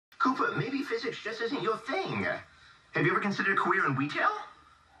Koopa, maybe physics just isn't your thing. Have you ever considered a career in retail?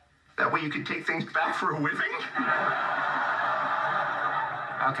 That way you could take things back for a living?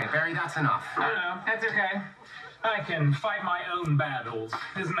 Okay, Barry, that's enough. That's okay. I can fight my own battles.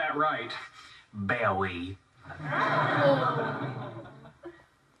 Isn't that right, Barry?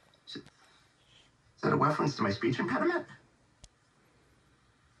 Is that a reference to my speech impediment?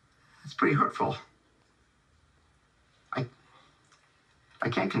 It's pretty hurtful. I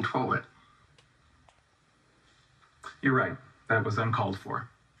can't control it. You're right. That was uncalled for.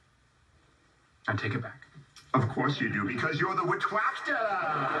 I take it back. Of course you do, because you're the retractor!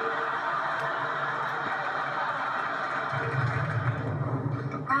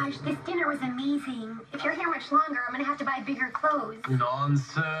 Raj, this dinner was amazing. If you're here much longer, I'm gonna have to buy bigger clothes.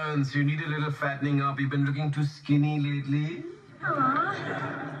 Nonsense. You need a little fattening up. You've been looking too skinny lately. Aww.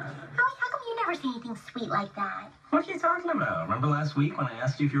 Howie, how come you never say anything sweet like that? What are you talking about? Remember last week when I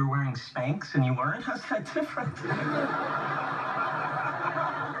asked you if you were wearing Spanx and you weren't? How's that different?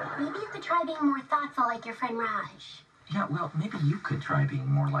 Maybe you could try being more thoughtful like your friend Raj. Yeah, well, maybe you could try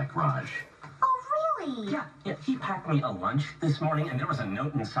being more like Raj. Oh, really? Yeah, he packed me a lunch this morning, and there was a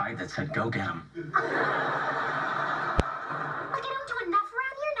note inside that said, "Go get him." Like I don't do enough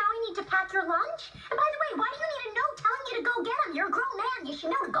around here, now I need to pack your lunch? And by the way, why do you need a note telling you to go get him? You're a grown man, you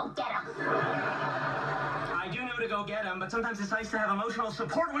should know to go get him. I do know to go get him, but sometimes it's nice to have emotional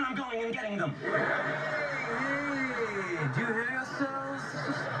support when I'm going and getting them. Hey, do you hear yourselves?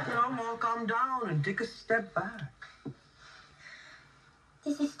 All calm down and take a step back.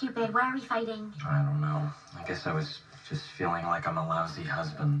 This is stupid. Why are we fighting? I don't know. I guess I was just feeling like I'm a lousy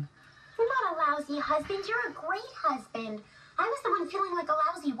husband. You're not a lousy husband. You're a great husband. I was the one feeling like a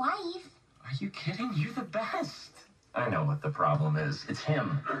lousy wife. Are you kidding? You're the best. I know what the problem is. It's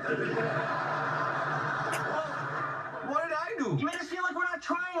him. What did I do? You made us feel like we're not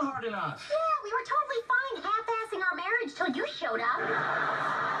trying hard enough. Yeah, we were totally fine half-assing our marriage till you showed up.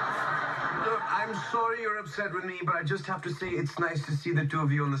 Look, I'm sorry you're upset with me, but I just have to say it's nice to see the two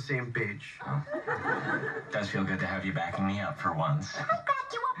of you on the same page. Oh. Does feel good to have you backing me up for once. I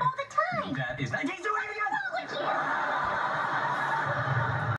back you up all the time. That is...